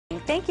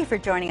Thank you for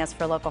joining us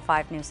for Local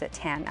 5 News at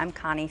 10. I'm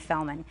Connie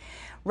Fellman.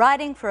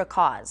 Riding for a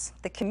cause.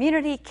 The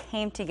community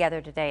came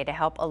together today to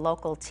help a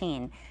local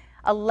teen.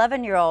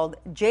 11-year-old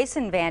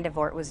Jason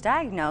Vandevort was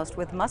diagnosed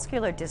with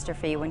muscular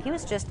dystrophy when he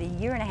was just a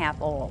year and a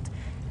half old.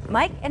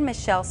 Mike and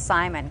Michelle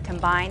Simon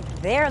combined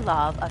their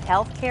love of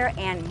healthcare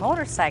and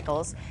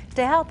motorcycles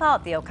to help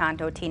out the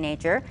Oconto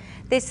teenager.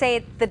 They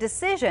say the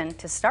decision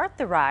to start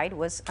the ride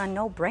was a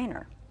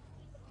no-brainer.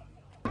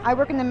 I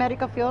work in the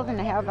medical field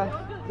and I have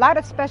a lot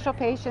of special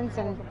patients,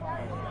 and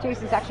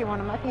Jason's actually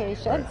one of my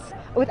patients,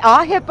 with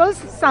all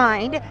HIPAAs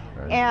signed,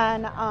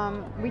 and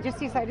we just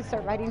decided to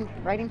start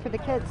writing for the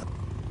kids.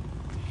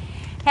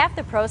 Half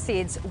the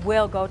proceeds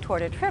will go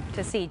toward a trip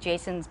to see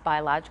Jason's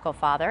biological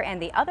father,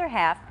 and the other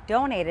half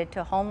donated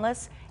to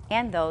homeless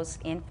and those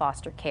in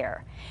foster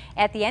care.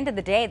 At the end of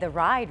the day, the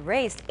ride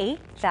raised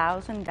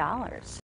 $8,000.